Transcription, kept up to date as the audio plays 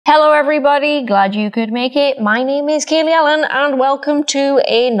everybody, glad you could make it. My name is Kaylee Allen and welcome to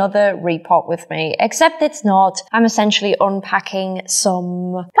another repot with me. Except it's not. I'm essentially unpacking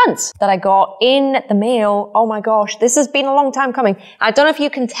some plants that I got in the mail. Oh my gosh, this has been a long time coming. I don't know if you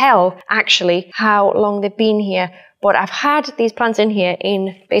can tell actually how long they've been here, but I've had these plants in here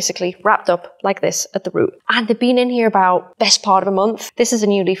basically wrapped up like this at the root. And they've been in here about best part of a month. This is a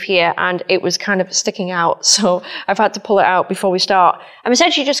new leaf here and it was kind of sticking out. So I've had to pull it out before we start. I'm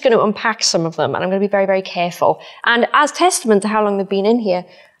essentially just going to unpack some of them and I'm going to be very, very careful. And as testament to how long they've been in here,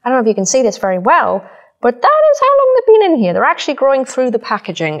 I don't know if you can see this very well, but that is how long they've been in here. They're actually growing through the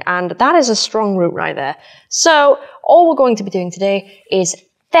packaging and that is a strong root right there. So all we're going to be doing today is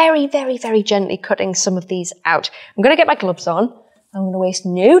very, very, very gently cutting some of these out. I'm going to get my gloves on. I'm going to waste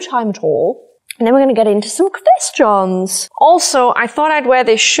no time at all. And then we're going to get into some questions. Also, I thought I'd wear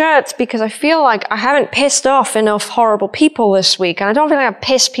this shirt because I feel like I haven't pissed off enough horrible people this week. And I don't feel like I've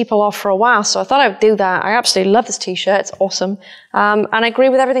pissed people off for a while. So I thought I'd do that. I absolutely love this t-shirt. It's awesome. And I agree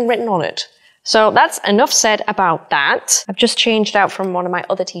with everything written on it. So that's enough said about that. I've just changed out from one of my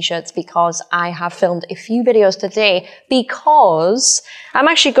other t-shirts because I have filmed a few videos today because I'm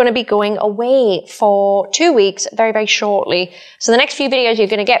actually going to be going away for 2 weeks very, very shortly. So the next few videos you're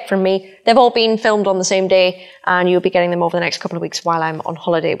going to get from me, they've all been filmed on the same day and you'll be getting them over the next couple of weeks while I'm on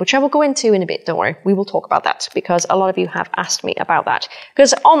holiday, which I will go into in a bit. Don't worry. We will talk about that because a lot of you have asked me about that.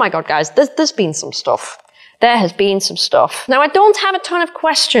 Because, oh my God, guys, there's been some stuff. There has been some stuff. Now, I don't have a ton of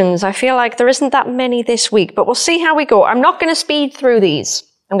questions. I feel like there isn't that many this week, but we'll see how we go. I'm not going to speed through these.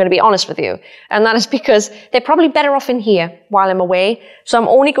 I'm going to be honest with you. And that is because they're probably better off in here while I'm away. So I'm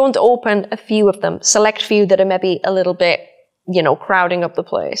only going to open a few of them, select few that are maybe a little bit, you know, crowding up the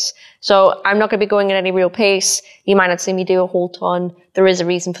place. So I'm not going to be going at any real pace. You might not see me do a whole ton. There is a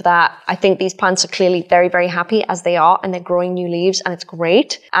reason for that. I think these plants are clearly very, very happy as they are and they're growing new leaves and it's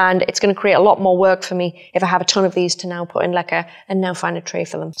great. And it's going to create a lot more work for me if I have a ton of these to now put in leca and now find a tray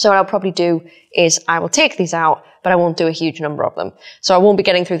for them. So what I'll probably do is I will take these out, but I won't do a huge number of them. So I won't be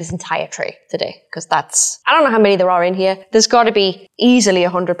getting through this entire tray today because I don't know how many there are in here. There's got to be easily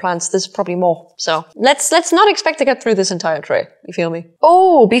 100 plants. There's probably more. So let's not expect to get through this entire tray. You feel me?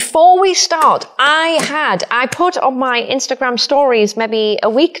 Oh, before we start, I put on my Instagram stories maybe a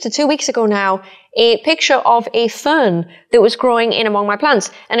week to 2 weeks ago now, a picture of a fern that was growing in among my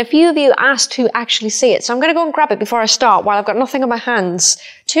plants. And a few of you asked to actually see it. So I'm going to go and grab it before I start while I've got nothing on my hands.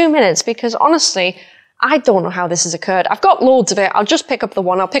 2 minutes, because honestly, I don't know how this has occurred. I've got loads of it. I'll just pick up the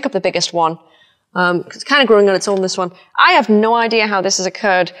one. I'll pick up the biggest one. It's kind of growing on its own, this one. I have no idea how this has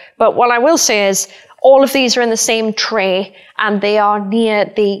occurred. But what I will say is all of these are in the same tray and they are near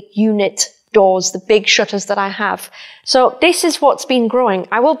the unit doors, the big shutters that I have. So this is what's been growing.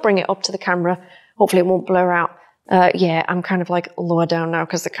 I will bring it up to the camera. Hopefully it won't blur out. Yeah, I'm kind of like lower down now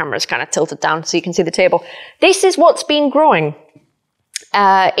because the camera is kind of tilted down so you can see the table. This is what's been growing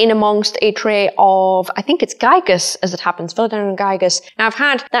in amongst a tray of, I think it's Gigas as it happens, Philodendron Gigas. Now I've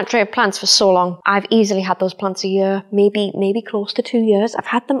had that tray of plants for so long. I've easily had those plants a year, maybe close to 2 years. I've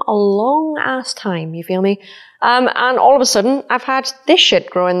had them a long ass time, you feel me? And all of a sudden, I've had this shit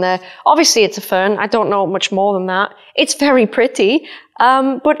growing there. Obviously, it's a fern. I don't know much more than that. It's very pretty,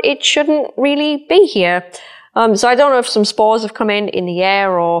 but it shouldn't really be here. So I don't know if some spores have come in the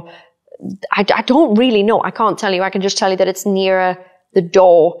air or... I don't really know. I can't tell you. I can just tell you that it's nearer the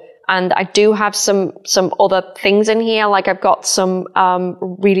door. And I do have some other things in here, like I've got some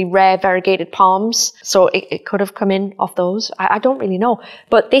really rare variegated palms. So it could have come in off those. I don't really know.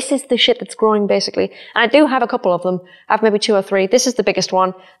 But this is the shit that's growing, basically. And I do have a couple of them. I have maybe 2 or 3. This is the biggest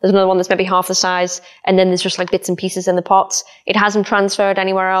one. There's another one that's maybe half the size. And then there's just like bits and pieces in the pots. It hasn't transferred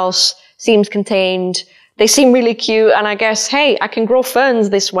anywhere else. Seems contained. They seem really cute. And I guess, hey, I can grow ferns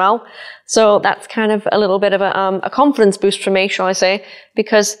this well. So that's kind of a little bit of a confidence boost for me, shall I say,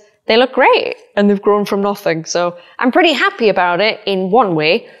 because they look great and they've grown from nothing. So I'm pretty happy about it in one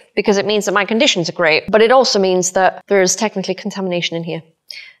way because it means that my conditions are great, but it also means that there's technically contamination in here.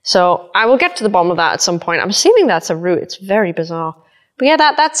 So I will get to the bottom of that at some point. I'm assuming that's a root. It's very bizarre. But yeah,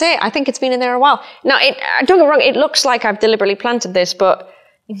 that's it. I think it's been in there a while. Now, don't get me wrong, it looks like I've deliberately planted this, but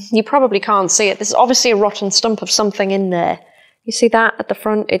you probably can't see it. This is obviously a rotten stump of something in there. You see that at the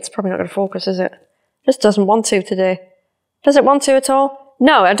front? It's probably not going to focus, is it? Just doesn't want to today. Does it want to at all?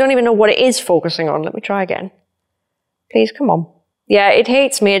 No, I don't even know what it is focusing on. Let me try again. Please, come on. Yeah, it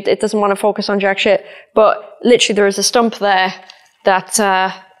hates me. It doesn't want to focus on jack shit. But literally there is a stump there that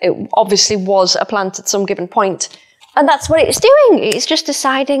it obviously was a plant at some given point. And that's what it's doing. It's just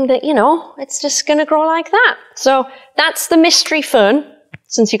deciding that, you know, it's just going to grow like that. So that's the mystery fern.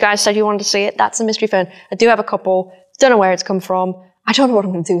 Since you guys said you wanted to see it, that's a mystery fern. I do have a couple. Don't know where it's come from. I don't know what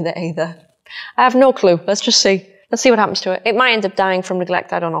I'm going to do with it either. I have no clue. Let's just see. Let's see what happens to it. It might end up dying from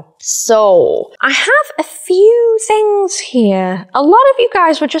neglect. I don't know. So I have a few things here. A lot of you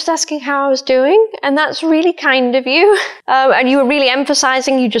guys were just asking how I was doing, and that's really kind of you. And you were really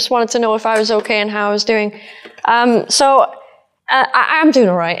emphasizing you just wanted to know if I was okay and how I was doing. So I am doing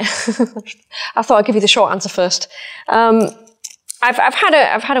all right. I thought I'd give you the short answer first. I've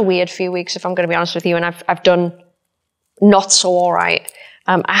had a weird few weeks, if I'm going to be honest with you, and I've done not so all right.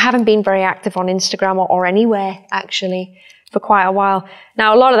 I haven't been very active on Instagram or anywhere, actually, for quite a while.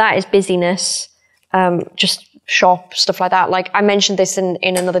 Now, a lot of that is busyness, just shop, stuff like that. Like, I mentioned this in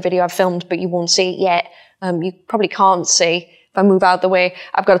another video I've filmed, but you won't see it yet. You probably can't see if I move out of the way.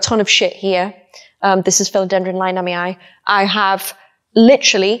 I've got a ton of shit here. This is philodendron linamii. I have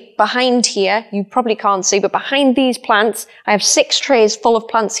literally behind here, you probably can't see, but behind these plants, I have 6 trays full of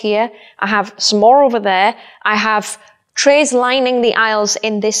plants here. I have some more over there. I have trays lining the aisles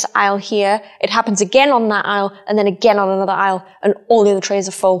in this aisle here. It happens again on that aisle and then again on another aisle, and all the other trays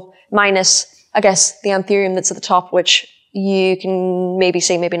are full, minus, I guess, the anthurium that's at the top, which you can maybe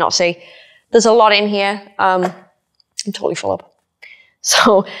see, maybe not see. There's a lot in here. I'm totally full up.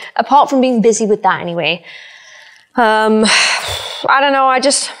 So apart from being busy with that anyway, I don't know.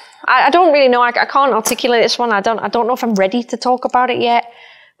 I don't really know. I can't articulate this one. I don't know if I'm ready to talk about it yet,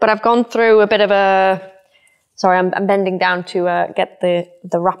 but I've gone through a bit of a, sorry, I'm bending down to get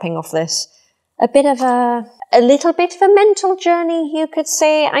the wrapping of this. A little bit of a mental journey, you could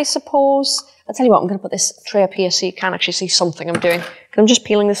say, I suppose. I'll tell you what, I'm going to put this tray up here so you can actually see something I'm doing. I'm just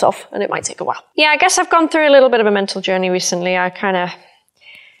peeling this off and it might take a while. Yeah, I guess I've gone through a little bit of a mental journey recently. I kind of,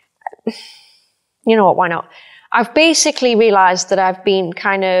 you know what, why not? I've basically realized that I've been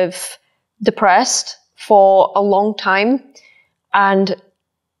kind of depressed for a long time, and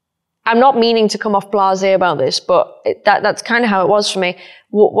I'm not meaning to come off blasé about this, but that's kind of how it was for me.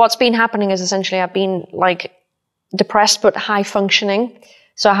 What's been happening is essentially I've been like depressed but high functioning,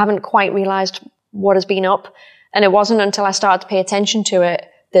 so I haven't quite realized what has been up, and it wasn't until I started to pay attention to it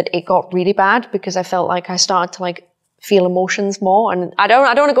that it got really bad, because I felt like I started to like feel emotions more. And I don't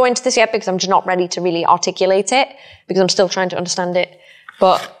want to go into this yet because I'm just not ready to really articulate it, because I'm still trying to understand it.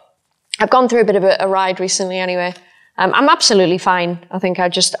 But I've gone through a bit of a ride recently anyway. I'm absolutely fine. I think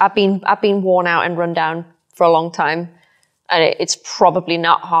I've been worn out and run down for a long time. And it's probably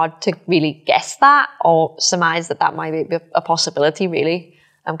not hard to really guess that or surmise that might be a possibility, really.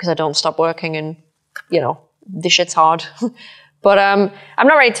 Because I don't stop working and, you know, this shit's hard. But I'm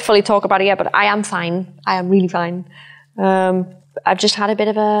not ready to fully talk about it yet, but I am fine. I am really fine. I've just had a bit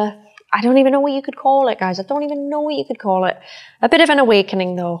of I don't even know what you could call it, guys. I don't even know what you could call it. A bit of an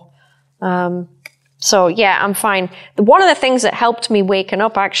awakening, though. So, yeah, I'm fine. One of the things that helped me waken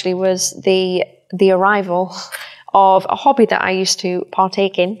up, actually, was the arrival of a hobby that I used to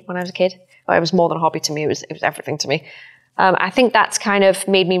partake in when I was a kid. Well, it was more than a hobby to me. It was everything to me. I think that's kind of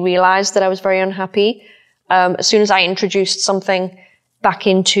made me realize that I was very unhappy. As soon as I introduced something back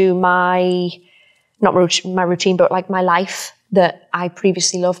into not my routine, but like my life that I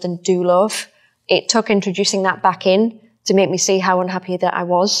previously loved and do love, it took introducing that back in to make me see how unhappy that I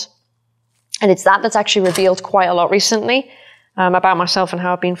was. And it's that's actually revealed quite a lot recently about myself and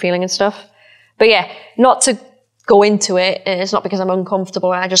how I've been feeling and stuff. But yeah, not to go into it. It's not because I'm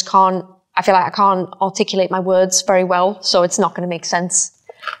uncomfortable. I feel like I can't articulate my words very well, so it's not going to make sense,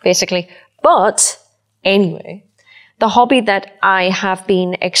 basically. But anyway, the hobby that I have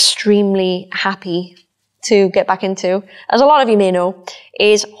been extremely happy to get back into, as a lot of you may know,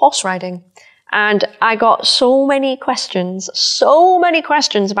 is horse riding. And I got so many questions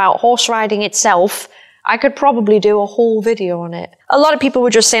about horse riding itself. I could probably do a whole video on it. A lot of people were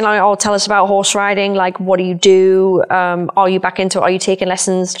just saying, like, oh, tell us about horse riding. Like, what do you do? Are you back into it? Are you taking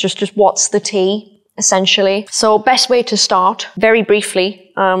lessons? Just what's the tea, essentially? So best way to start, very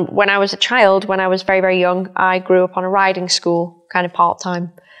briefly, when I was a child, when I was very, very young, I grew up on a riding school, kind of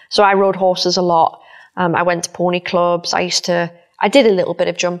part-time. So I rode horses a lot. I went to pony clubs. I did a little bit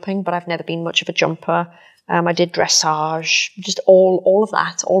of jumping, but I've never been much of a jumper. I did dressage, just all of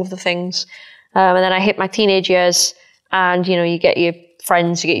that, all of the things. And then I hit my teenage years, and, you know, you get your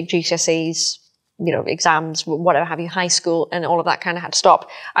friends, you get your GCSEs, you know, exams, whatever have you, high school, and all of that kind of had to stop.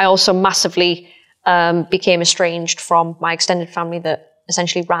 I also massively became estranged from my extended family that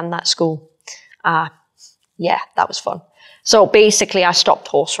essentially ran that school. Yeah, that was fun. So basically, I stopped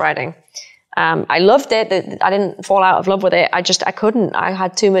horse riding. I loved it. I didn't fall out of love with it. I couldn't. I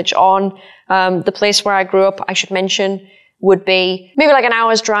had too much on. The place where I grew up, I should mention, would be maybe like an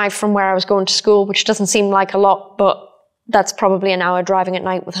hour's drive from where I was going to school, which doesn't seem like a lot, but that's probably an hour driving at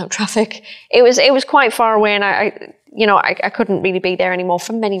night without traffic. It was quite far away, and you know, I couldn't really be there anymore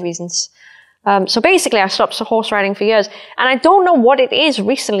for many reasons. So basically, I stopped horse riding for years. And I don't know what it is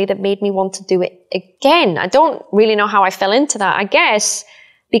recently that made me want to do it again. I don't really know how I fell into that. I guess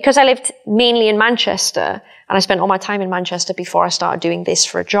because I lived mainly in Manchester, and I spent all my time in Manchester before I started doing this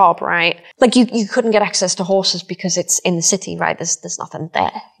for a job, right? Like you couldn't get access to horses because it's in the city, right? There's nothing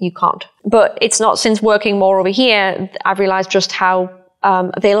there. You can't. But it's not since working more over here, I've realized just how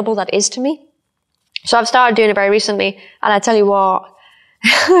available that is to me. So I've started doing it very recently, and I tell you what,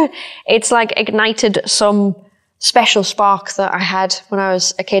 it's like ignited some special spark that I had when I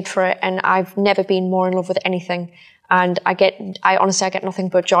was a kid for it, and I've never been more in love with anything. And I honestly get nothing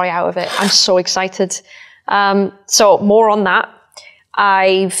but joy out of it. I'm so excited. So more on that.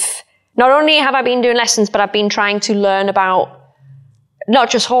 Not only have I been doing lessons, but I've been trying to learn about not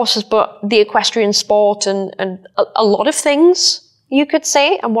just horses, but the equestrian sport and a lot of things, you could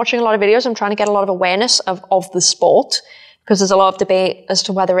say. I'm watching a lot of videos. I'm trying to get a lot of awareness of the sport, because there's a lot of debate as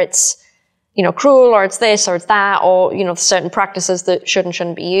to whether it's, you know, cruel, or it's this or it's that, or, you know, certain practices that should and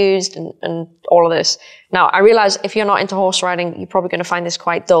shouldn't be used, and all of this. Now, I realize if you're not into horse riding, you're probably going to find this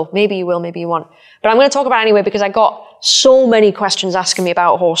quite dull. Maybe you will, maybe you won't. But I'm going to talk about it anyway, because I got so many questions asking me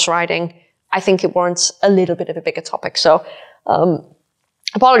about horse riding. I think it warrants a little bit of a bigger topic. So,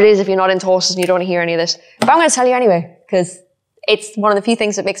 apologies if you're not into horses and you don't want to hear any of this. But I'm going to tell you anyway, because it's one of the few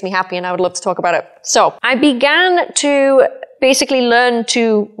things that makes me happy, and I would love to talk about it. So, I began to basically learn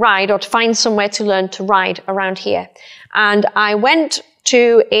to ride, or to find somewhere to learn to ride around here. And I went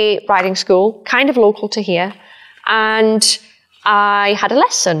to a riding school, kind of local to here, and I had a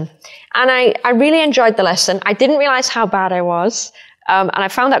lesson. And I really enjoyed the lesson. I didn't realize how bad I was, and I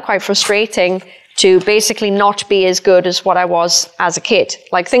found that quite frustrating to basically not be as good as what I was as a kid.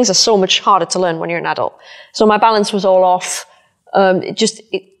 Like, things are so much harder to learn when you're an adult. So my balance was all off,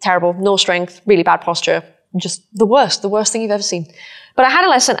 terrible, no strength, really bad posture. Just the worst thing you've ever seen. But I had a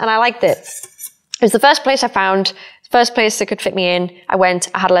lesson and I liked it. It was the first place I found, first place that could fit me in. I went,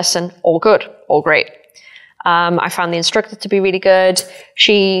 I had a lesson, all good, all great. I found the instructor to be really good.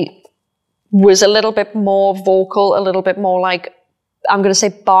 She was a little bit more vocal, a little bit more like, I'm going to say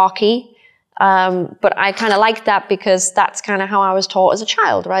barky. But I kind of liked that, because that's kind of how I was taught as a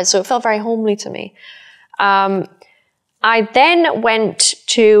child, right? So it felt very homely to me. I then went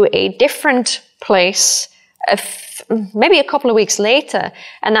to a different place maybe a couple of weeks later,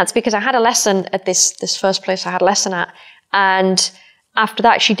 and that's because I had a lesson at this first place I had a lesson at, and after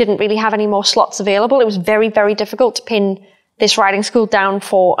that she didn't really have any more slots available. It was very, very difficult to pin this riding school down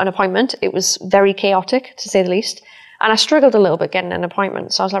for an appointment. It was very chaotic, to say the least, and I struggled a little bit getting an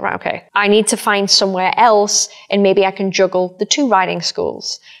appointment. So I was like, right, okay, I need to find somewhere else, and maybe I can juggle the two riding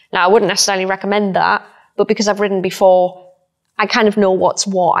schools. Now, I wouldn't necessarily recommend that, but because I've ridden before, I kind of know what's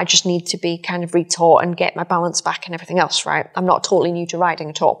what. I just need to be kind of retaught and get my balance back and everything else, right? I'm not totally new to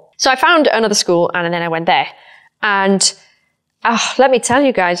riding at all. So I found another school, and then I went there. And let me tell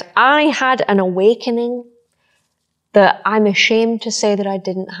you guys, I had an awakening that I'm ashamed to say that I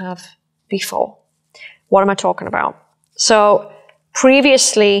didn't have before. What am I talking about? So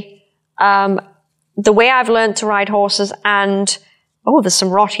previously, the way I've learned to ride horses, and oh, there's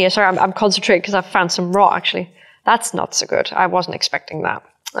some rot here. Sorry, I'm concentrating because I've found some rot actually. That's not so good. I wasn't expecting that.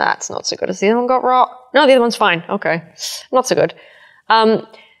 That's not so good. Has the other one got rot? No, the other one's fine. Okay. Not so good.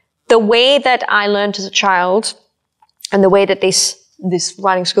 The way that I learned as a child, and the way that this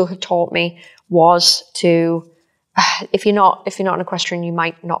riding school had taught me, was to, if you're not an equestrian, you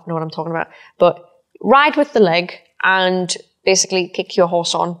might not know what I'm talking about, but ride with the leg and basically kick your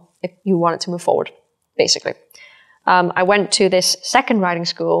horse on if you want it to move forward, basically. I went to this second riding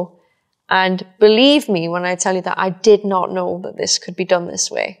school, and believe me when I tell you that I did not know that this could be done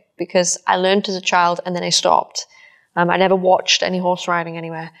this way, because I learned as a child and then I stopped. I never watched any horse riding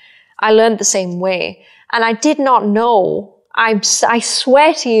anywhere. I learned the same way. And I did not know, I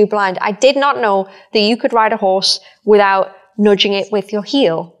swear to you blind, I did not know that you could ride a horse without nudging it with your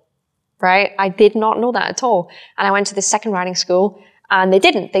heel, right? I did not know that at all. And I went to this second riding school, and they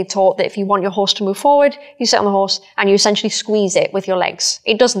didn't. They taught that if you want your horse to move forward, you sit on the horse and you essentially squeeze it with your legs.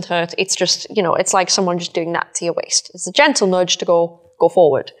 It doesn't hurt. It's just, you know, it's like someone just doing that to your waist. It's a gentle nudge to go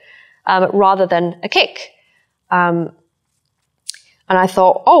forward, rather than a kick. And I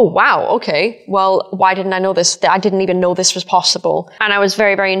thought, oh, wow, okay. Well, why didn't I know this? I didn't even know this was possible. And I was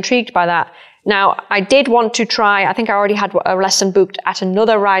very, very intrigued by that. Now, I did want to try, I think I already had a lesson booked at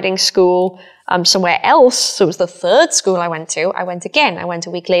another riding school somewhere else. So it was the third school I went to. I went again. I went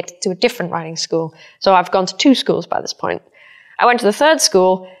a week later to a different riding school. So I've gone to 2 schools by this point. I went to the third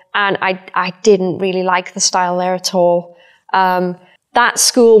school, and I didn't really like the style there at all. That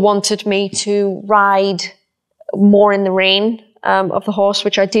school wanted me to ride more in the rein of the horse,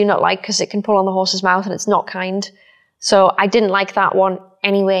 which I do not like because it can pull on the horse's mouth and it's not kind. So I didn't like that one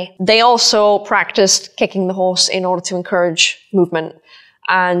anyway. They also practiced kicking the horse in order to encourage movement.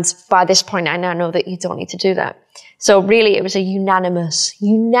 And by this point, I now know that you don't need to do that. So really, it was a unanimous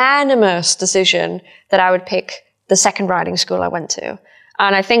decision that I would pick the second riding school I went to.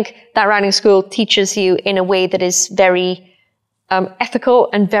 And I think that riding school teaches you in a way that is very ethical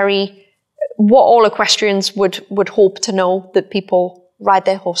and very what all equestrians would hope to know that people ride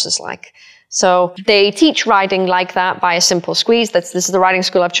their horses like. So they teach riding like that by a simple squeeze. This is the riding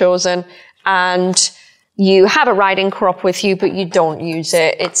school I've chosen. And you have a riding crop with you, but you don't use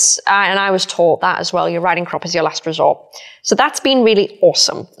it. And I was taught that as well. Your riding crop is your last resort. So that's been really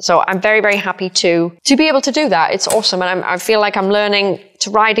awesome. So I'm very, very happy to be able to do that. It's awesome. And I feel like I'm learning to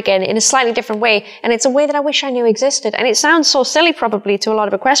ride again in a slightly different way. And it's a way that I wish I knew existed. And it sounds so silly probably to a lot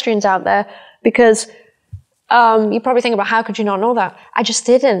of equestrians out there because you probably think about how could you not know that? I just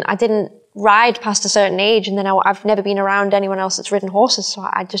didn't. I didn't ride past a certain age, and then I've never been around anyone else that's ridden horses, so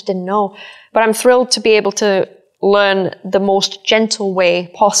I just didn't know. But I'm thrilled to be able to learn the most gentle way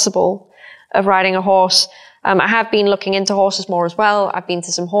possible of riding a horse. I have been looking into horses more as well. I've been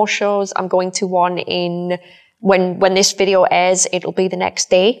to some horse shows. I'm going to one when this video airs, it'll be the next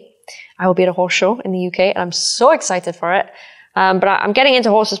day. I will be at a horse show in the UK, and I'm so excited for it. But I'm getting into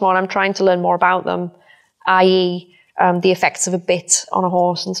horses more, and I'm trying to learn more about them, i.e., the effects of a bit on a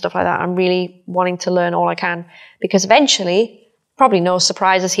horse and stuff like that. I'm really wanting to learn all I can because eventually, probably no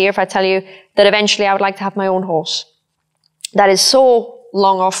surprises here if I tell you that eventually I would like to have my own horse. That is so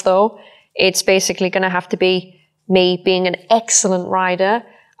long off though. It's basically going to have to be me being an excellent rider.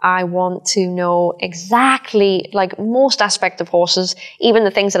 I want to know exactly like most aspects of horses, even the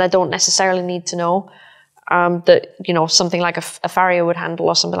things that I don't necessarily need to know. That, you know, something like a farrier would handle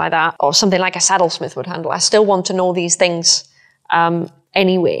or something like that, or something like a saddlesmith would handle. I still want to know these things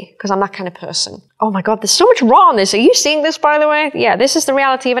anyway, because I'm that kind of person. Oh my God, there's so much raw on this. Are you seeing this, by the way? Yeah, this is the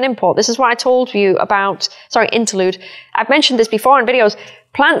reality of an import. This is what I told you about, interlude. I've mentioned this before in videos.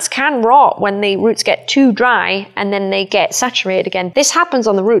 Plants can rot when the roots get too dry and then they get saturated again. This happens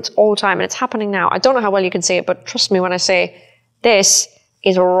on the roots all the time, and it's happening now. I don't know how well you can see it, but trust me when I say this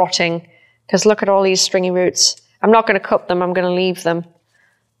is rotting. Because look at all these stringy roots. I'm not going to cut them. I'm going to leave them.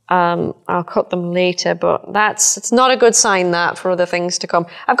 I'll cut them later, but it's not a good sign that for other things to come.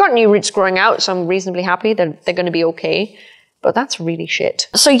 I've got new roots growing out, so I'm reasonably happy that they're going to be okay. But that's really shit.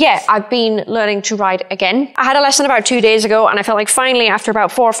 So yeah, I've been learning to ride again. I had a lesson about 2 days ago, and I felt like finally, after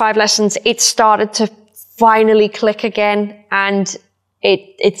about 4 or 5 lessons, it started to finally click again, and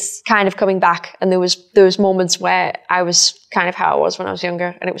it's kind of coming back. And there was moments where I was kind of how I was when I was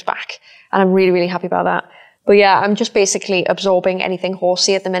younger, and it was back. And I'm really, really happy about that. But yeah, I'm just basically absorbing anything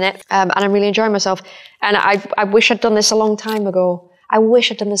horsey at the minute. And I'm really enjoying myself. And I wish I'd done this a long time ago. I wish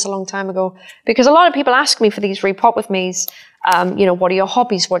I'd done this a long time ago. Because a lot of people ask me for these repop with me's, you know, what are your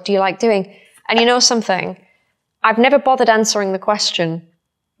hobbies? What do you like doing? And you know something? I've never bothered answering the question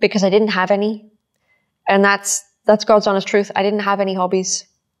because I didn't have any. And that's God's honest truth. I didn't have any hobbies.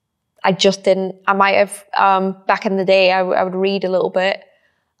 I just didn't. I might have, back in the day, I would read a little bit.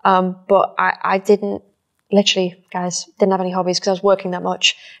 But I didn't, literally, guys, didn't have any hobbies because I was working that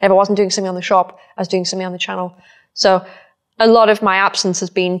much. If I wasn't doing something on the shop, I was doing something on the channel. So a lot of my absence has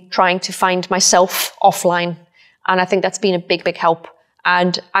been trying to find myself offline. And I think that's been a big, big help.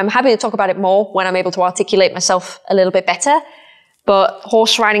 And I'm happy to talk about it more when I'm able to articulate myself a little bit better. But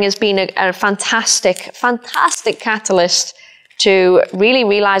horse riding has been a fantastic, fantastic catalyst to really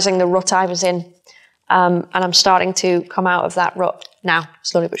realizing the rut I was in. And I'm starting to come out of that rut now,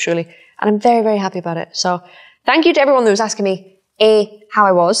 slowly but surely. And I'm very, very happy about it. So thank you to everyone that was asking me, A, how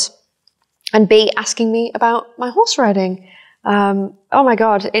I was, and B, asking me about my horse riding. Oh my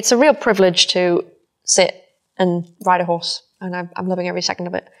God, it's a real privilege to sit and ride a horse. And I'm loving every second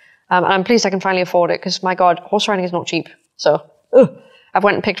of it. And I'm pleased I can finally afford it because, my God, horse riding is not cheap. So I've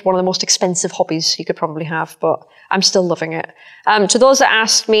went and picked one of the most expensive hobbies you could probably have, but I'm still loving it. To those that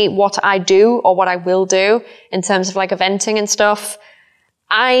asked me what I do or what I will do in terms of like eventing and stuff,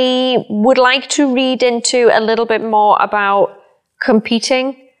 I would like to read into a little bit more about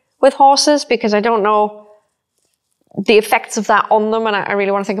competing with horses because I don't know the effects of that on them, and I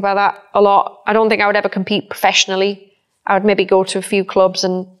really want to think about that a lot. I don't think I would ever compete professionally. I would maybe go to a few clubs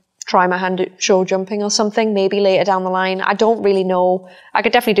and try my hand at show jumping or something, maybe later down the line. I don't really know. I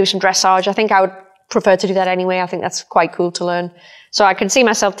could definitely do some dressage. I think I would prefer to do that anyway. I think that's quite cool to learn. So I can see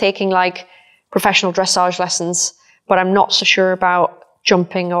myself taking like professional dressage lessons, but I'm not so sure about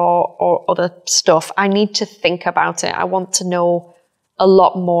jumping or other stuff. I need to think about it. I want to know a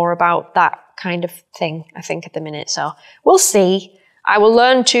lot more about that kind of thing, I think, at the minute. So we'll see. I will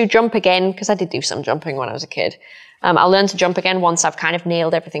learn to jump again, because I did do some jumping when I was a kid. I'll learn to jump again once I've kind of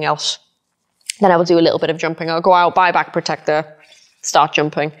nailed everything else. Then I will do a little bit of jumping. I'll go out, buy a back protector, start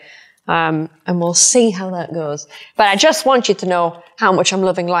jumping. And we'll see how that goes. But I just want you to know how much I'm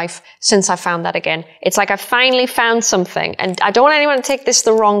loving life since I found that again. It's like I finally found something, and I don't want anyone to take this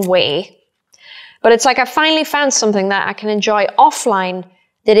the wrong way, but it's like I finally found something that I can enjoy offline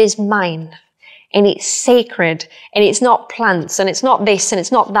that is mine, and it's sacred, and it's not plants, and it's not this, and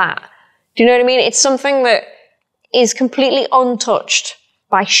it's not that. Do you know what I mean? It's something that is completely untouched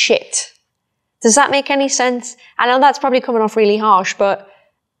by shit. Does that make any sense? I know that's probably coming off really harsh, but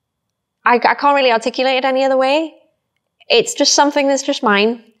I can't really articulate it any other way. It's just something that's just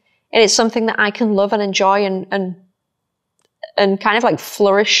mine, and it's something that I can love and enjoy and kind of like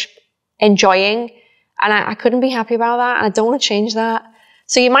flourish enjoying. And I couldn't be happy about that, and I don't want to change that.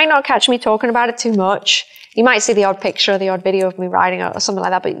 So you might not catch me talking about it too much. You might see the odd picture or the odd video of me riding it or something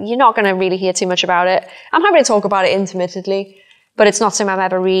like that, but you're not going to really hear too much about it. I'm happy to talk about it intermittently, but it's not something I'm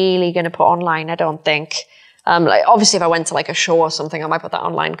ever really going to put online, I don't think. Like obviously if I went to like a show or something, I might put that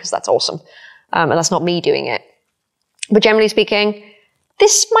online because that's awesome. And that's not me doing it. But generally speaking,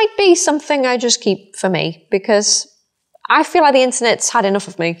 this might be something I just keep for me, because I feel like the internet's had enough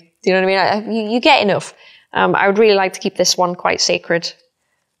of me. Do you know what I mean? You get enough. I would really like to keep this one quite sacred,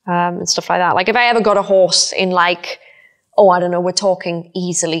 and stuff like that. Like if I ever got a horse in like, oh, I don't know, we're talking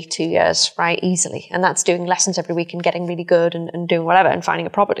easily 2 years, right? Easily. And that's doing lessons every week and getting really good and doing whatever and finding a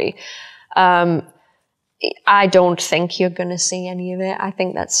property. I don't think you're going to see any of it. I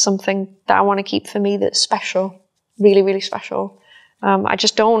think that's something that I want to keep for me that's special. Really, really special. I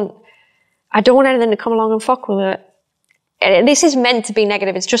don't want anything to come along and fuck with it. And this is meant to be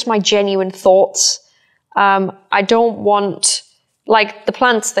negative. It's just my genuine thoughts. I don't want, like the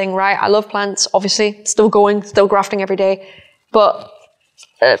plants thing, right? I love plants, obviously. Still going, still grafting every day. But,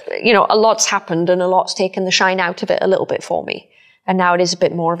 you know, a lot's happened and a lot's taken the shine out of it a little bit for me. And now it is a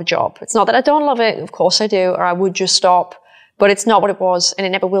bit more of a job. It's not that I don't love it. Of course I do, or I would just stop. But it's not what it was, and it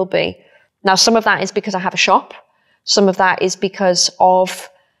never will be. Now, some of that is because I have a shop. Some of that is because of,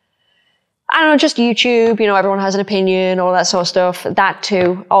 I don't know, just YouTube. You know, everyone has an opinion, all that sort of stuff. That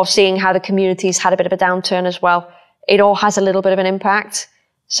too, of seeing how the community's had a bit of a downturn as well. It all has a little bit of an impact.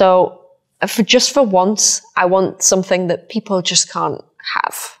 So for once, I want something that people just can't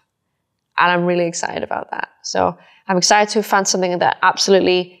have. And I'm really excited about that. So I'm excited to have found something that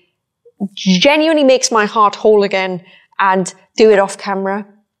absolutely genuinely makes my heart whole again, and do it off camera.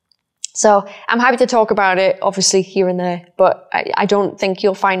 So I'm happy to talk about it, obviously here and there, but I don't think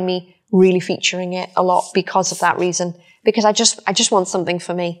you'll find me really featuring it a lot because of that reason, because I just want something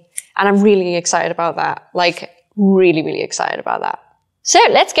for me, and I'm really excited about that. Like really, really excited about that. So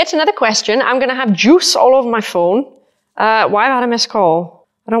let's get to another question. I'm going to have juice all over my phone. Why have I had a missed call?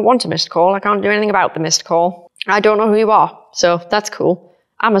 I don't want a missed call. I can't do anything about the missed call. I don't know who you are, so that's cool.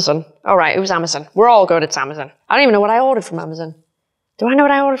 Amazon. All right, it was Amazon. We're all good, it's Amazon. I don't even know what I ordered from Amazon. Do I know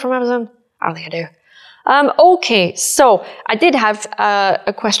what I ordered from Amazon? I don't think I do. Okay, so I did have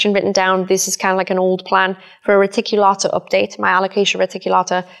a question written down. This is kind of like an old plan for a reticulata update, my alocasia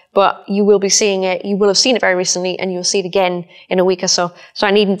reticulata, but you will be seeing it. You will have seen it very recently, and you'll see it again in a week or so. So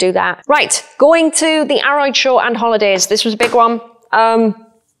I needn't do that. Right, going to the Aroid show and holidays. This was a big one.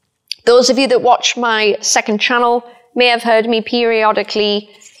 Those of you that watch my second channel may have heard me periodically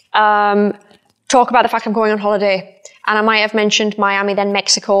talk about the fact I'm going on holiday. And I might have mentioned Miami, then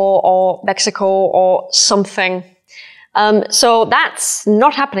Mexico or something. So that's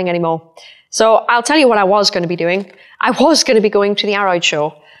not happening anymore. So I'll tell you what I was going to be doing. I was going to be going to the Aroid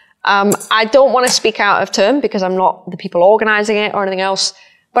show. I don't want to speak out of term because I'm not the people organizing it or anything else,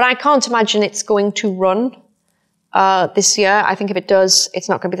 but I can't imagine it's going to run this year. I think if it does, it's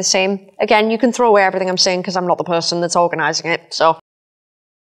not going to be the same. Again, you can throw away everything I'm saying because I'm not the person that's organizing it. So.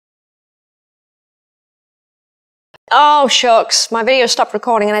 Oh, shucks. My video stopped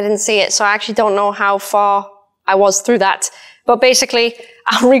recording and I didn't see it, so I actually don't know how far I was through that. But basically,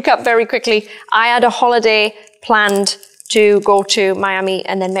 I'll recap very quickly. I had a holiday planned to go to Miami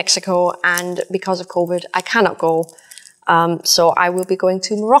and then Mexico, and because of COVID, I cannot go. So I will be going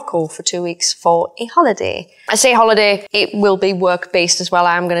to Morocco for 2 weeks for a holiday. I say holiday, it will be work-based as well.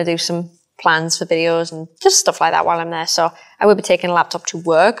 I am going to do some plans for videos and just stuff like that while I'm there. So I will be taking a laptop to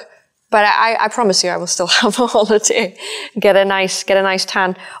work. But I promise you, I will still have a holiday, get a nice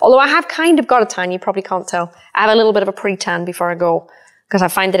tan. Although I have kind of got a tan, you probably can't tell. I have a little bit of a pre-tan before I go, because I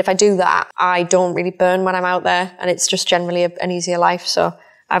find that if I do that, I don't really burn when I'm out there, and it's just generally an easier life. So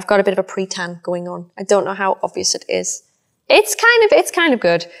I've got a bit of a pre-tan going on. I don't know how obvious it is. it's kind of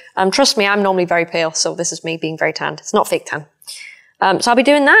good. Trust me, I'm normally very pale, so this is me being very tanned. It's not fake tan. So I'll be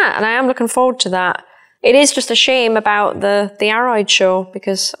doing that, and I am looking forward to that. It is just a shame about the Aroid show,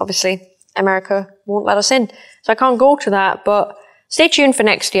 because obviously America won't let us in. So I can't go to that, but stay tuned for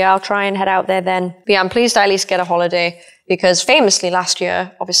next year. I'll try and head out there then. But yeah, I'm pleased I at least get a holiday, because famously last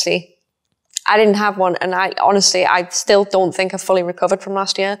year, obviously, I didn't have one, and I still don't think I've fully recovered from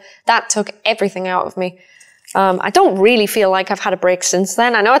last year. That took everything out of me. I don't really feel like I've had a break since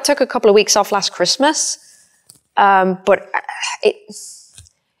then. I know I took a couple of weeks off last Christmas, but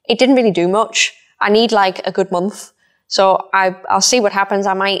it didn't really do much. I need like a good month. So I'll see what happens.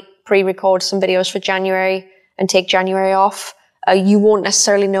 I might pre-record some videos for January and take January off. You won't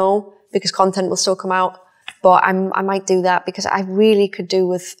necessarily know, because content will still come out, but I might do that, because I really could do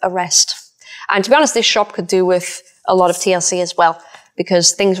with a rest. And to be honest, this shop could do with a lot of TLC as well,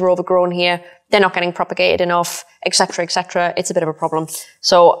 because things were overgrown here. They're not getting propagated enough, etc., etc. It's a bit of a problem.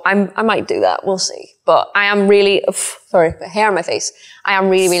 So I might do that. We'll see. But I am really, sorry, hair on my face. I am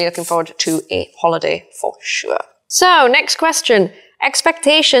really, really looking forward to a holiday for sure. So next question,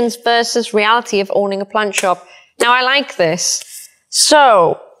 expectations versus reality of owning a plant shop. Now I like this.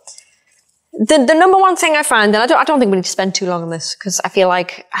 So the number one thing I find, and I don't think we need to spend too long on this, because I feel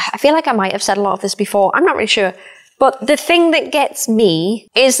like I might have said a lot of this before. I'm not really sure. But the thing that gets me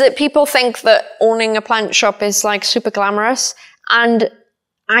is that people think that owning a plant shop is like super glamorous. And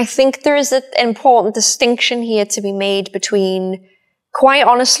I think there is an important distinction here to be made between, quite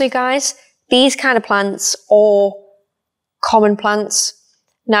honestly, guys, these kind of plants or common plants.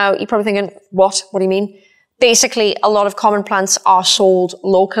 Now, you're probably thinking, what? What do you mean? Basically, a lot of common plants are sold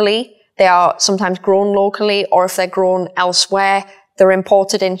locally. They are sometimes grown locally, or if they're grown elsewhere, they're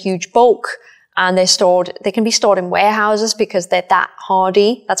imported in huge bulk. And they can be stored in warehouses because they're that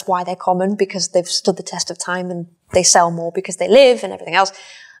hardy. That's why they're common, because they've stood the test of time, and they sell more because they live and everything else.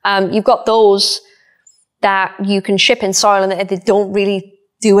 You've got those that you can ship in soil and they don't really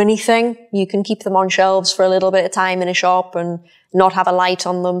do anything. You can keep them on shelves for a little bit of time in a shop and not have a light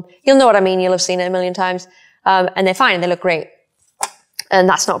on them. You'll know what I mean. You'll have seen it a million times. And they're fine and they look great. And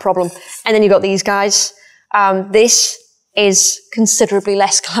that's not a problem. And then you've got these guys. This is considerably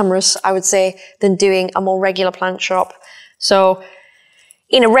less glamorous, I would say, than doing a more regular plant shop. So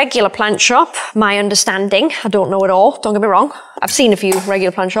in a regular plant shop, my understanding, I don't know it all, don't get me wrong. I've seen a few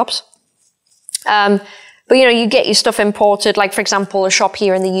regular plant shops. But you know, you get your stuff imported, like for example, a shop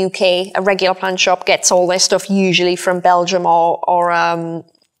here in the UK, a regular plant shop gets all their stuff usually from Belgium or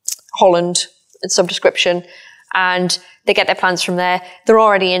Holland, it's some description. And they get their plants from there. They're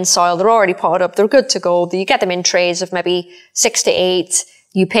already in soil. They're already potted up. They're good to go. You get them in trays of maybe 6 to 8.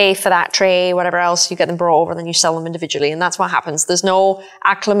 You pay for that tray, whatever else. You get them brought over and then you sell them individually. And that's what happens. There's no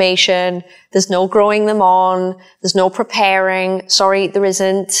acclimation. There's no growing them on. There's no preparing. Sorry, there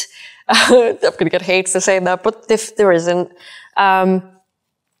isn't. I'm going to get hate for saying that, but there isn't. At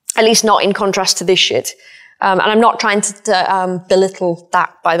least not in contrast to this shit. And I'm not trying to belittle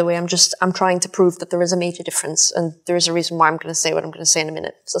that, by the way. I'm trying to prove that there is a major difference, and there is a reason why I'm going to say what I'm going to say in a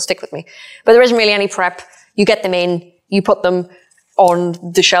minute. So stick with me. But there isn't really any prep. You get them in, you put them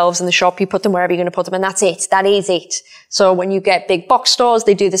on the shelves in the shop, you put them wherever you're going to put them, and that's it. That is it. So when you get big box stores,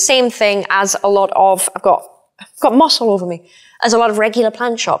 they do the same thing as a lot of, I've got moss all over me, as a lot of regular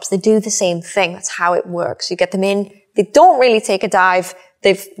plant shops. They do the same thing. That's how it works. You get them in, they don't really take a dive.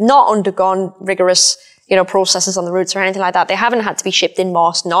 They've not undergone rigorous processes on the roots or anything like that. They haven't had to be shipped in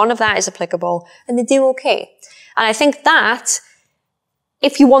moss. None of that is applicable, and they do okay. And I think that,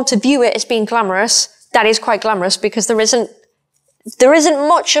 if you want to view it as being glamorous, that is quite glamorous, because there isn't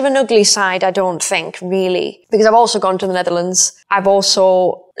much of an ugly side, I don't think, really. Because I've also gone to the Netherlands. I've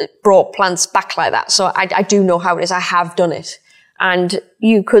also brought plants back like that. So I do know how it is. I have done it. And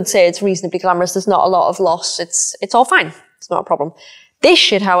you could say it's reasonably glamorous. There's not a lot of loss. It's all fine. It's not a problem. This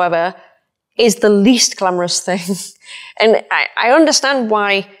shit, however, is the least glamorous thing. And I understand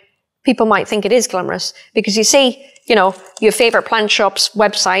why people might think it is glamorous, because you see, your favorite plant shop's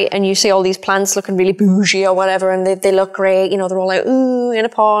website and you see all these plants looking really bougie or whatever, and they look great, they're all like, ooh, in a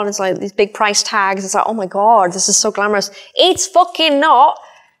pot, and it's like these big price tags. It's like, oh my God, this is so glamorous. It's fucking not.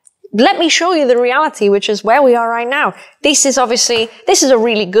 Let me show you the reality, which is where we are right now. This is a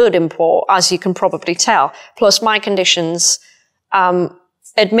really good import, as you can probably tell. Plus my conditions,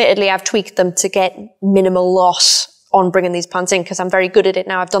 admittedly, I've tweaked them to get minimal loss on bringing these plants in, because I'm very good at it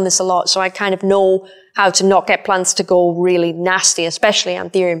now. I've done this a lot, so I kind of know how to not get plants to go really nasty, especially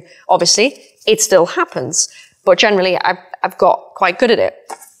anthurium. Obviously, it still happens, but generally, I've got quite good at it.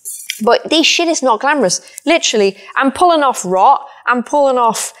 But this shit is not glamorous. Literally, I'm pulling off rot. I'm pulling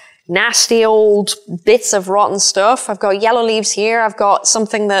off, nasty old bits of rotten stuff. I've got yellow leaves here. I've got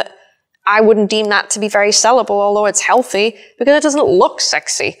something that I wouldn't deem that to be very sellable, although it's healthy, because it doesn't look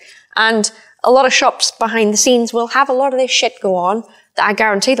sexy. And a lot of shops behind the scenes will have a lot of this shit go on that I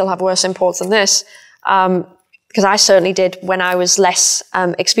guarantee they'll have worse imports than this. Because I certainly did when I was less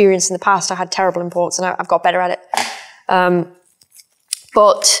experienced in the past. I had terrible imports and I've got better at it.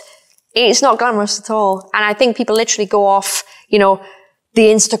 But it's not glamorous at all. And I think people literally go off, you know, the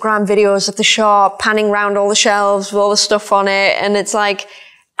Instagram videos of the shop, panning around all the shelves with all the stuff on it. And it's like,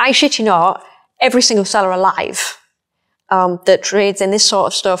 I shit you not, every single seller alive that trades in this sort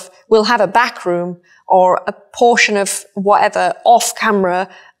of stuff will have a back room or a portion of whatever off camera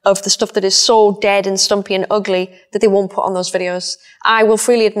of the stuff that is so dead and stumpy and ugly that they won't put on those videos. I will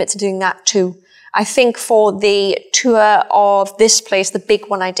freely admit to doing that too. I think for the tour of this place, the big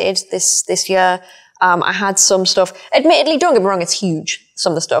one I did this year, I had some stuff. Admittedly, don't get me wrong, it's huge,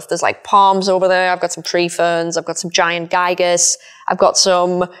 some of the stuff. There's like palms over there. I've got some tree ferns. I've got some giant Gigas. I've got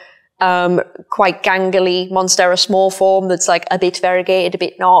some quite gangly Monstera small form that's like a bit variegated, a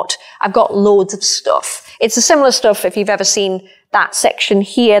bit not. I've got loads of stuff. It's a similar stuff if you've ever seen that section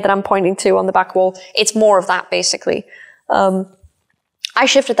here that I'm pointing to on the back wall. It's more of that, basically. I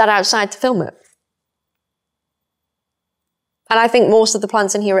shifted that outside to film it. And I think most of the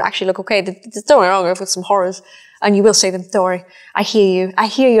plants in here actually look okay. Don't get me wrong, I've got some horrors. And you will see them, don't worry. I hear you. I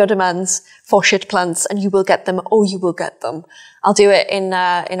hear your demands for shit plants, and you will get them. Oh, you will get them. I'll do it in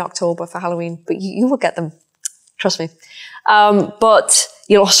October for Halloween, but you will get them. Trust me. But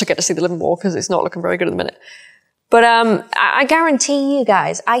you'll also get to see the living wall because it's not looking very good at the minute. But I guarantee you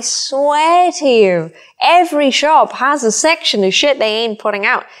guys, I swear to you, every shop has a section of shit they ain't putting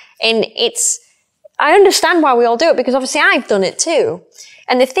out. And I understand why we all do it, because obviously I've done it too.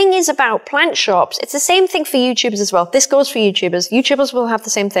 And the thing is about plant shops, it's the same thing for YouTubers as well. This goes for YouTubers. YouTubers will have the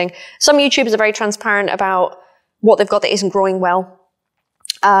same thing. Some YouTubers are very transparent about what they've got that isn't growing well.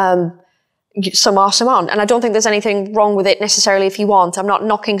 Some are, some aren't. And I don't think there's anything wrong with it necessarily if you want. I'm not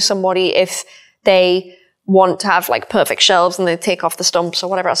knocking somebody if they want to have like perfect shelves and they take off the stumps or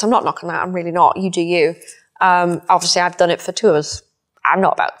whatever else. I'm not knocking that. I'm really not. You do you. Obviously, I've done it for tours. I'm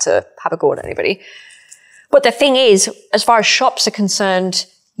not about to have a go at anybody. But the thing is, as far as shops are concerned,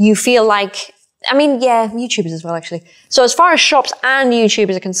 you feel like, I mean, yeah, YouTubers as well, actually. So as far as shops and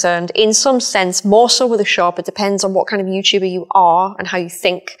YouTubers are concerned, in some sense, more so with a shop, it depends on what kind of YouTuber you are and how you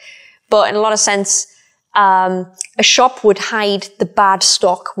think. But in a lot of sense, a shop would hide the bad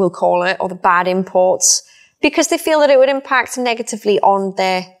stock, we'll call it, or the bad imports, because they feel that it would impact negatively on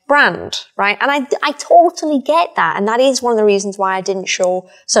their brand, right? And I totally get that. And that is one of the reasons why I didn't show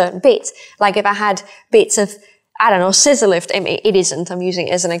certain bits. Like if I had bits of, I don't know, scissor lift, it isn't. I'm using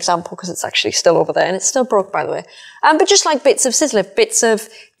it as an example because it's actually still over there and it's still broke, by the way. But just like bits of scissor lift, bits of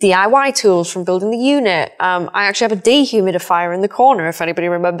DIY tools from building the unit. I actually have a dehumidifier in the corner, if anybody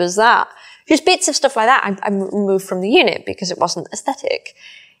remembers that. Just bits of stuff like that I removed from the unit because it wasn't aesthetic.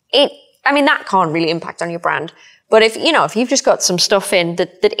 I mean, that can't really impact on your brand. But if you've just got some stuff in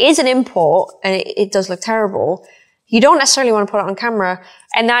that is an import and it does look terrible, you don't necessarily want to put it on camera.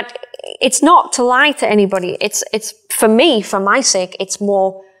 And that, it's not to lie to anybody. It's for me, for my sake, it's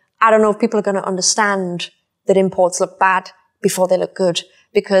more, I don't know if people are going to understand that imports look bad before they look good.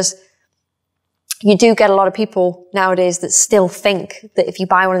 Because you do get a lot of people nowadays that still think that if you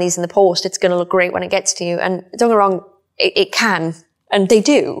buy one of these in the post, it's going to look great when it gets to you. And don't get me wrong, it can. And they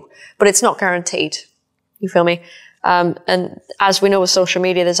do, but it's not guaranteed. You feel me? And as we know with social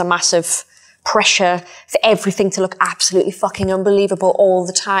media, there's a massive pressure for everything to look absolutely fucking unbelievable all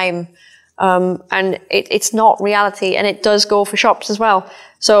the time. And it's not reality, and it does go for shops as well.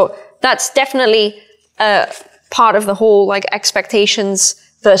 So that's definitely part of the whole like expectations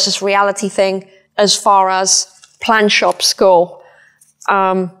versus reality thing as far as plant shops go.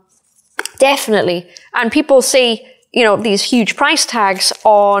 Definitely. And people see, these huge price tags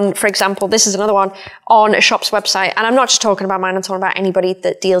on, for example, this is another one, on a shop's website. And I'm not just talking about mine, I'm talking about anybody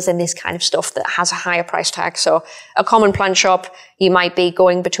that deals in this kind of stuff that has a higher price tag. So a common plant shop, you might be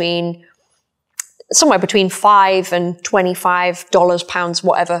going somewhere between $5 and $25, pounds,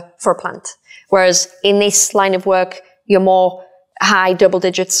 whatever, for a plant. Whereas in this line of work, you're more high double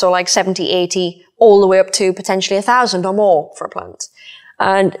digits, so like 70, 80, all the way up to potentially 1,000 or more for a plant.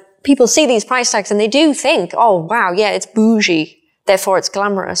 And people see these price tags and they do think, oh, wow, yeah, it's bougie, therefore it's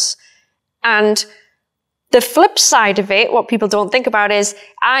glamorous. And the flip side of it, what people don't think about is,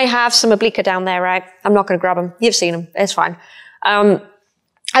 I have some oblique down there, right? I'm not going to grab them. You've seen them. It's fine. I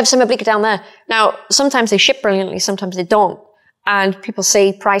have some oblique down there. Now, sometimes they ship brilliantly, sometimes they don't. And people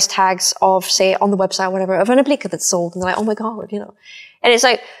see price tags of, say, on the website or whatever, of an oblique that's sold. And they're like, oh my God, And it's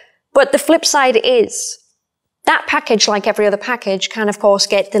like, But the flip side is that package, like every other package, can of course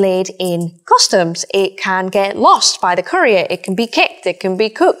get delayed in customs. It can get lost by the courier. It can be kicked. It can be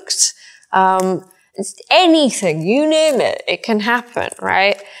cooked. It's anything, you name it, it can happen,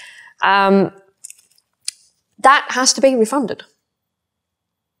 right? That has to be refunded.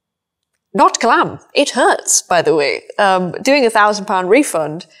 Not glam. It hurts, by the way. Doing £1,000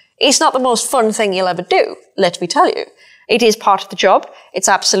 refund is not the most fun thing you'll ever do, let me tell you. It is part of the job. It's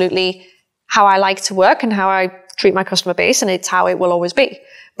absolutely how I like to work and how I treat my customer base, and it's how it will always be.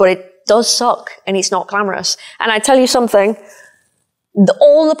 But it does suck, and it's not glamorous. And I tell you something,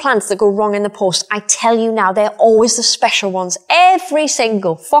 all the plants that go wrong in the post, I tell you now, they're always the special ones. Every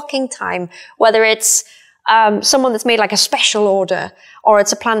single fucking time, whether it's someone that's made like a special order, or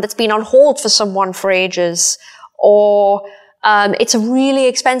it's a plant that's been on hold for someone for ages, or it's a really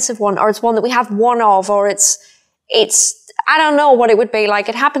expensive one, or it's one that we have one of, or it's I don't know what it would be like.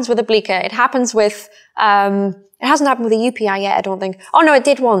 It happens with a bleaker. It happens with, it hasn't happened with a UPI yet, I don't think. Oh no, it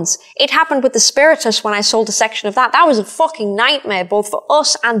did once. It happened with the Spiritus when I sold a section of that. That was a fucking nightmare, both for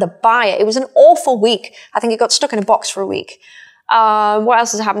us and the buyer. It was an awful week. I think it got stuck in a box for a week. What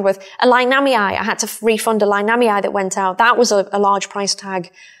else has happened with a Linamii? I had to refund a Linamii that went out. That was a large price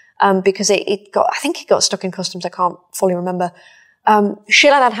tag, because I think it got stuck in customs. I can't fully remember.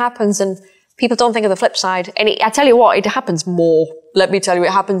 Shit like that happens, and people don't think of the flip side. And I tell you what, it happens more. Let me tell you,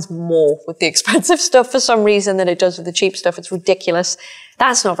 it happens more with the expensive stuff for some reason than it does with the cheap stuff. It's ridiculous.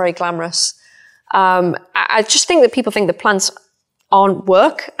 That's not very glamorous. I just think that people think the plants aren't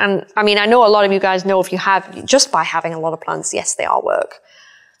work. And I mean, I know a lot of you guys know if you have, just by having a lot of plants, yes, they are work.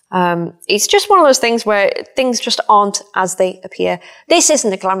 It's just one of those things where things just aren't as they appear. This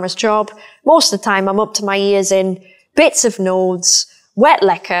isn't a glamorous job. Most of the time, I'm up to my ears in bits of nodes, wet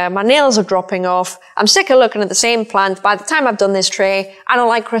lacquer, my nails are dropping off, I'm sick of looking at the same plant. By the time I've done this tray, I don't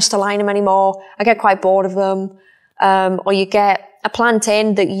like crystallinum anymore. I get quite bored of them. Or you get a plant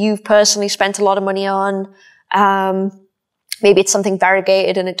in that you've personally spent a lot of money on. Maybe it's something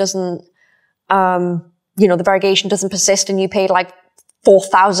variegated and it doesn't, the variegation doesn't persist and you paid like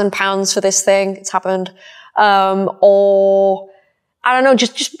 £4,000 for this thing. It's happened. Or I don't know,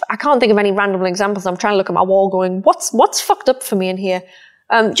 just I can't think of any random examples. I'm trying to look at my wall going, what's fucked up for me in here?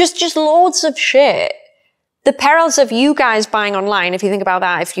 Just loads of shit. The perils of you guys buying online, if you think about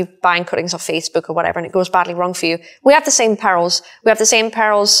that, if you're buying cuttings off Facebook or whatever and it goes badly wrong for you, we have the same perils. We have the same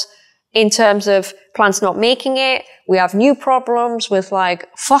perils in terms of plants not making it. We have new problems with like,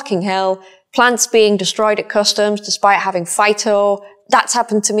 fucking hell, plants being destroyed at customs despite having phyto. That's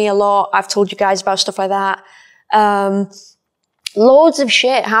happened to me a lot. I've told you guys about stuff like that. Loads of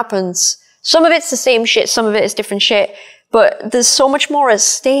shit happens. Some of it's the same shit, some of it is different shit, but there's so much more at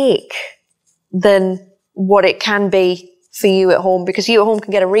stake than what it can be for you at home, because you at home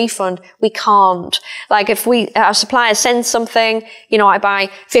can get a refund. We can't. Like if our supplier sends something, I buy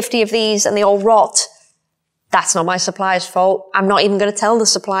 50 of these and they all rot. That's not my supplier's fault. I'm not even going to tell the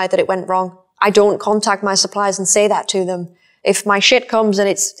supplier that it went wrong. I don't contact my suppliers and say that to them. If my shit comes and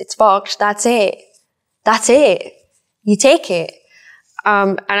it's fucked, that's it. That's it. You take it.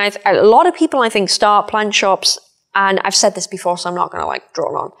 And a lot of people, I think, start plant shops, and I've said this before, so I'm not going to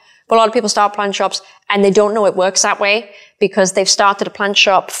drone on. But a lot of people start plant shops and they don't know it works that way because they've started a plant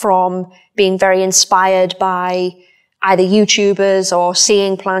shop from being very inspired by either YouTubers or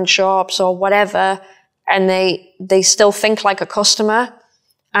seeing plant shops or whatever. And they still think like a customer.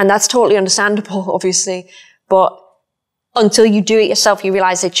 And that's totally understandable, obviously. But until you do it yourself, you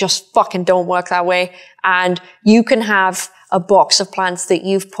realize it just fucking don't work that way. And you can have a box of plants that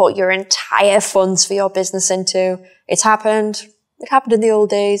you've put your entire funds for your business into. It's happened. It happened in the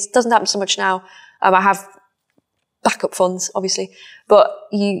old days. It doesn't happen so much now. I have backup funds, obviously. But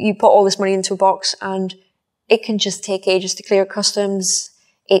you put all this money into a box and it can just take ages to clear customs.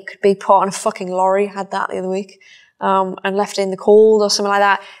 It could be put on a fucking lorry. I had that the other week. And left in the cold or something like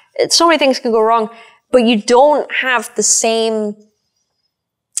that. So many things can go wrong. But you don't have the same,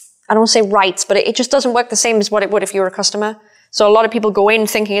 I don't want to say rights, but it just doesn't work the same as what it would if you were a customer. So a lot of people go in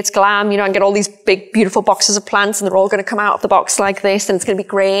thinking it's glam, and get all these big, beautiful boxes of plants and they're all going to come out of the box like this and it's going to be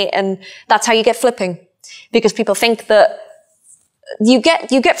great. And that's how you get flipping. Because people think that you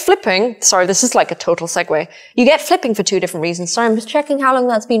get flipping. Sorry, this is like a total segue. You get flipping for two different reasons. Sorry, I'm just checking how long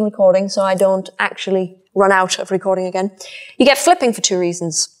that's been recording so I don't actually run out of recording again. You get flipping for two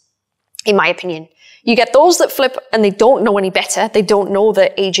reasons, in my opinion. You get those that flip and they don't know any better. They don't know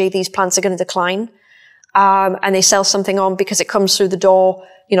that, AJ, these plants are going to decline. And they sell something on because it comes through the door,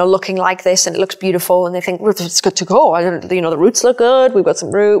 looking like this and it looks beautiful. And they think, well, it's good to go. The roots look good. We've got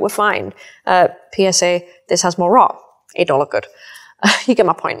some root. We're fine. PSA, this has more rot. It don't look good. You get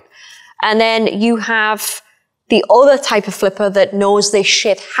my point. And then you have the other type of flipper that knows this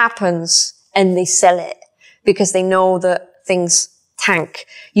shit happens and they sell it because they know that things tank.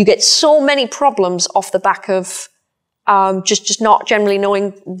 You get so many problems off the back of just not generally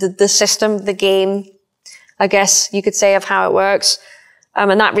knowing the system, the game, I guess you could say, of how it works.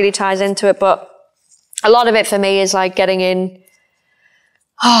 And that really ties into it. But a lot of it for me is like getting in,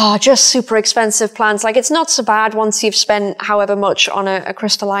 just super expensive plants. Like, it's not so bad once you've spent however much on a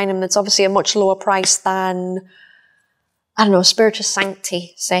crystallinum that's obviously a much lower price than, I don't know, Spiritus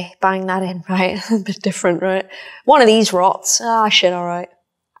Sancti, say, buying that in, right? A bit different, right? One of these rots, shit, all right.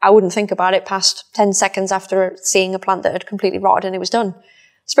 I wouldn't think about it past 10 seconds after seeing a plant that had completely rotted and it was done.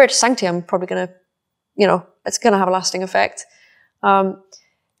 Spiritus Sancti, I'm probably going to, it's going to have a lasting effect.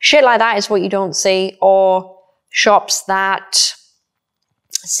 Shit like that is what you don't see. Or shops that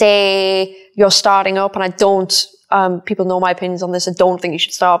say you're starting up, and I don't, people know my opinions on this. I don't think you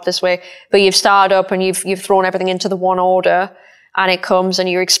should start up this way, but you've started up and you've thrown everything into the one order, and it comes and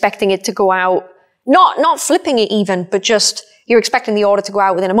you're expecting it to go out, not flipping it even, but just you're expecting the order to go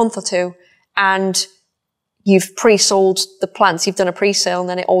out within a month or two, and you've pre-sold the plants, you've done a pre-sale, and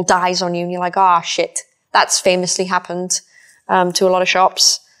then it all dies on you, and you're like, shit. That's famously happened to a lot of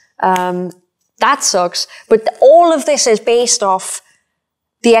shops. That sucks. But all of this is based off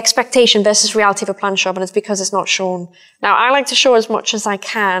the expectation versus reality of a plant shop, and it's because it's not shown. Now, I like to show as much as I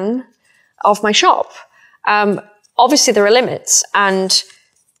can of my shop. Obviously, there are limits, and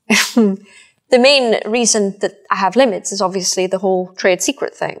the main reason that I have limits is obviously the whole trade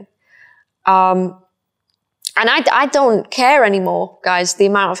secret thing. And I don't care anymore, guys, the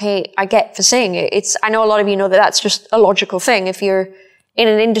amount of hate I get for saying it. I know a lot of you know that that's just a logical thing. If you're in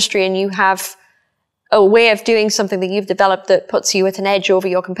an industry and you have a way of doing something that you've developed that puts you at an edge over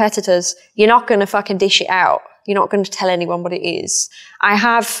your competitors, you're not going to fucking dish it out. You're not going to tell anyone what it is. I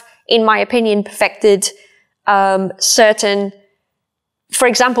have, in my opinion, perfected certain, for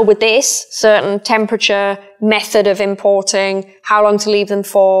example, with this, certain temperature, method of importing, how long to leave them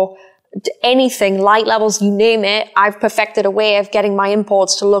for, anything, light levels, you name it. I've perfected a way of getting my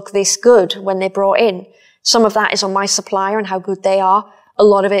imports to look this good when they're brought in. Some of that is on my supplier and how good they are. A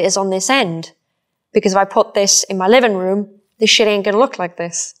lot of it is on this end. Because if I put this in my living room, this shit ain't going to look like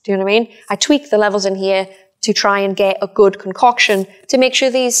this. Do you know what I mean? I tweak the levels in here to try and get a good concoction to make sure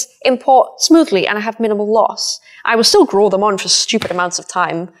these import smoothly and I have minimal loss. I will still grow them on for stupid amounts of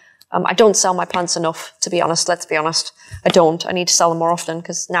time. I don't sell my plants enough, to be honest. Let's be honest. I don't. I need to sell them more often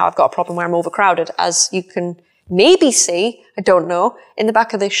because now I've got a problem where I'm overcrowded, as you can maybe see, I don't know, in the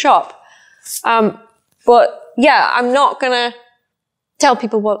back of this shop. But yeah, I'm not going to tell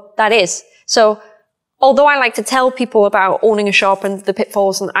people what that is. So although I like to tell people about owning a shop and the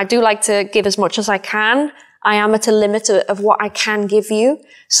pitfalls, and I do like to give as much as I can, I am at a limit of what I can give you.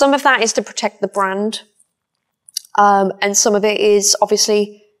 Some of that is to protect the brand. And some of it is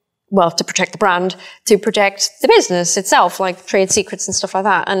obviously, well, to protect the brand, to protect the business itself, like trade secrets and stuff like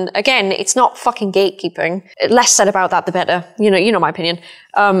that. And again, it's not fucking gatekeeping. Less said about that, the better. You know my opinion.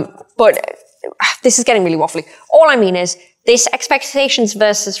 But this is getting really waffly. All I mean is this expectations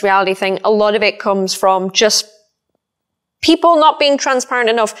versus reality thing. A lot of it comes from just people not being transparent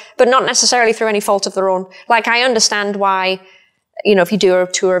enough, but not necessarily through any fault of their own. Like, I understand why, if you do a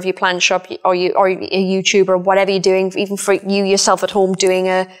tour of your plant shop or a YouTuber or whatever you're doing, even for you yourself at home doing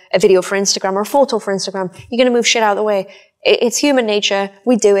a video for Instagram or a photo for Instagram, you're going to move shit out of the way. It's human nature.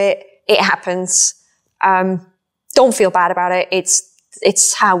 We do it. It happens. Don't feel bad about it.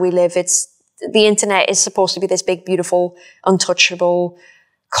 It's how we live. The internet is supposed to be this big, beautiful, untouchable,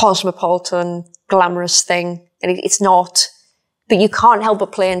 cosmopolitan, glamorous thing. And it's not. But you can't help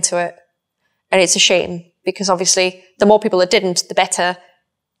but play into it. And it's a shame. Because obviously, the more people that didn't, the better.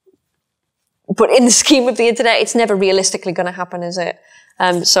 But in the scheme of the internet, it's never realistically going to happen, is it?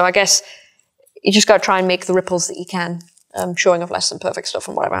 So I guess you just got to try and make the ripples that you can, showing off less than perfect stuff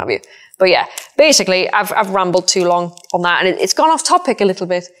and whatever have you. But yeah, basically, I've rambled too long on that, and it's gone off topic a little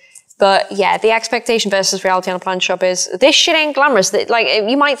bit. But yeah, the expectation versus reality on a plant shop is this shit ain't glamorous. Like,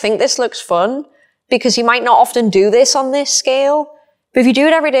 you might think this looks fun because you might not often do this on this scale. But if you do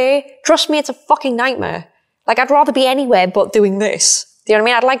it every day, trust me, it's a fucking nightmare. Like, I'd rather be anywhere but doing this. Do you know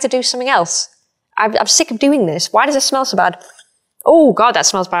what I mean? I'd like to do something else. I'm sick of doing this. Why does it smell so bad? Oh, God, that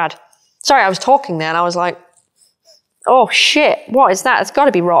smells bad. Sorry, I was talking there and I was like, oh, shit, what is that? It's got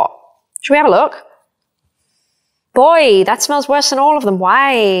to be rot. Should we have a look? Boy, that smells worse than all of them.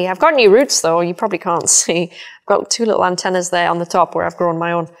 Why? I've got new roots, though. You probably can't see. I've got 2 little antennas there on the top where I've grown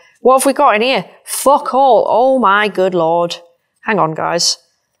my own. What have we got in here? Fuck all. Oh, my good Lord. Hang on, guys.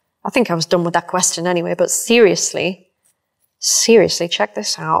 I think I was done with that question anyway, but seriously, Seriously, check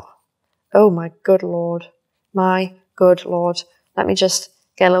this out. Oh my good Lord. My good Lord. Let me just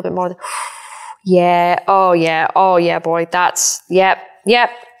get a little bit more of the... Yeah, oh yeah, boy. That's, yep,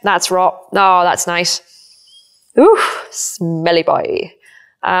 that's rot. Oh, that's nice. Ooh, smelly boy.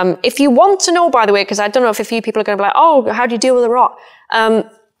 If you want to know, by the way, because I don't know if a few people are going to be like, oh, how do you deal with the rot?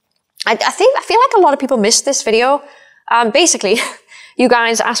 I feel like a lot of people missed this video. Basically, you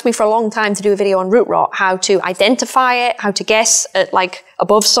guys asked me for a long time to do a video on root rot, how to identify it, how to guess at like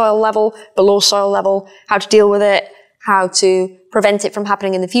above soil level, below soil level, how to deal with it, how to prevent it from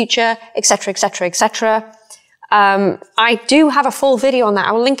happening in the future, etc., etc., etc. I do have a full video on that.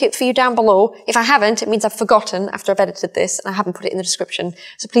 I will link it for you down below. If I haven't, it means I've forgotten after I've edited this and I haven't put it in the description.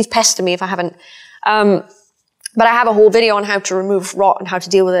 So please pester me if I haven't. But I have a whole video on how to remove rot and how to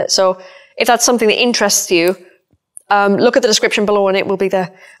deal with it. So if that's something that interests you, look at the description below and it will be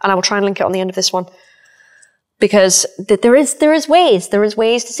there. And I will try and link it on the end of this one. Because there is ways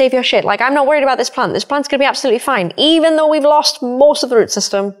to save your shit. Like, I'm not worried about this plant. This plant's going to be absolutely fine. Even though we've lost most of the root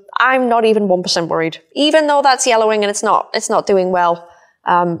system, I'm not even 1% worried. Even though that's yellowing and it's not doing well,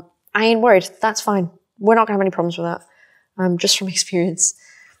 I ain't worried. That's fine. We're not going to have any problems with that. Just from experience.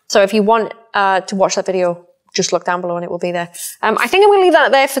 So if you want to watch that video, just look down below and it will be there. I think I'm going to leave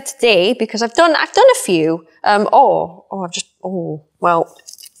that there for today because I've done a few. Well,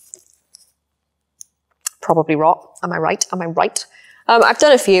 probably rot. Am I right? I've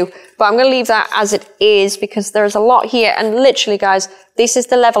done a few, but I'm going to leave that as it is because there's a lot here. And literally, guys, this is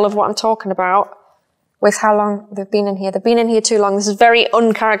the level of what I'm talking about with how long they've been in here. They've been in here too long. This is very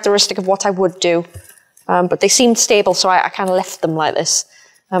uncharacteristic of what I would do. But they seemed stable, so I kind of left them like this.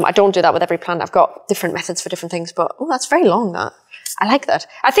 I don't do that with every plant. I've got different methods for different things, but oh, that's very long, that. I like that.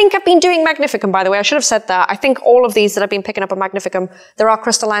 I think I've been doing Magnificum, by the way. I should have said that. I think all of these that I've been picking up are Magnificum. There are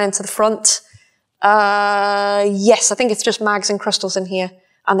crystalline into the front. Yes, I think it's just mags and crystals in here,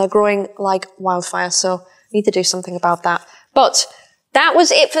 and they're growing like wildfire, so I need to do something about that. But that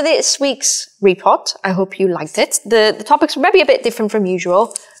was it for this week's repot. I hope you liked it. The topics were maybe a bit different from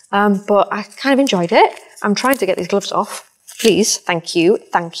usual, but I kind of enjoyed it. I'm trying to get these gloves off. Please, thank you.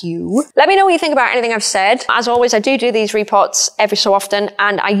 Let me know what you think about anything I've said. As always, I do these repots every so often,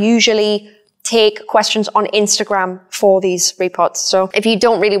 and I usually take questions on Instagram for these repots. So if you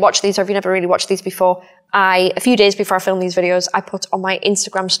don't really watch these, or if you never really watched these before, a few days before I film these videos, I put on my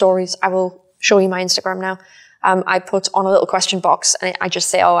Instagram stories. I will show you my Instagram now. I put on a little question box and I just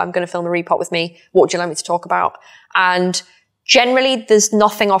say, oh, I'm going to film a repot with me. What would you like me to talk about? And generally, there's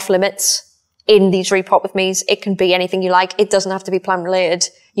nothing off limits in these repot with me's. It can be anything you like. It doesn't have to be plant related.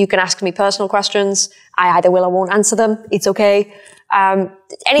 You can ask me personal questions. I either will or won't answer them. It's okay.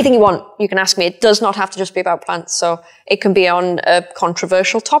 Anything you want, you can ask me. It does not have to just be about plants. So it can be on a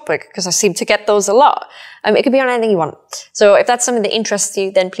controversial topic because I seem to get those a lot. It can be on anything you want. So if that's something that interests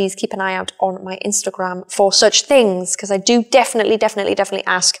you, then please keep an eye out on my Instagram for such things because I do definitely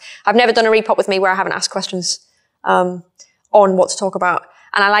ask. I've never done a repot with me where I haven't asked questions on what to talk about.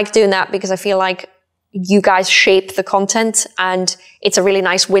 And I like doing that because I feel like you guys shape the content and it's a really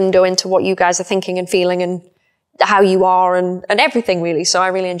nice window into what you guys are thinking and feeling and how you are and everything really. So I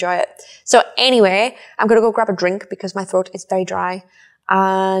really enjoy it. So anyway, I'm going to go grab a drink because my throat is very dry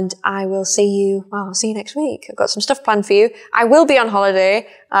and I will see you, well, I'll see you next week. I've got some stuff planned for you. I will be on holiday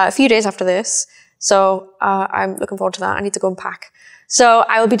a few days after this. So I'm looking forward to that. I need to go and pack. So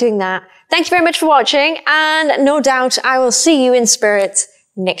I will be doing that. Thank you very much for watching and no doubt I will see you in spirit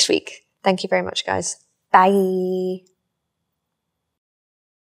next week. Thank you very much, guys. Bye.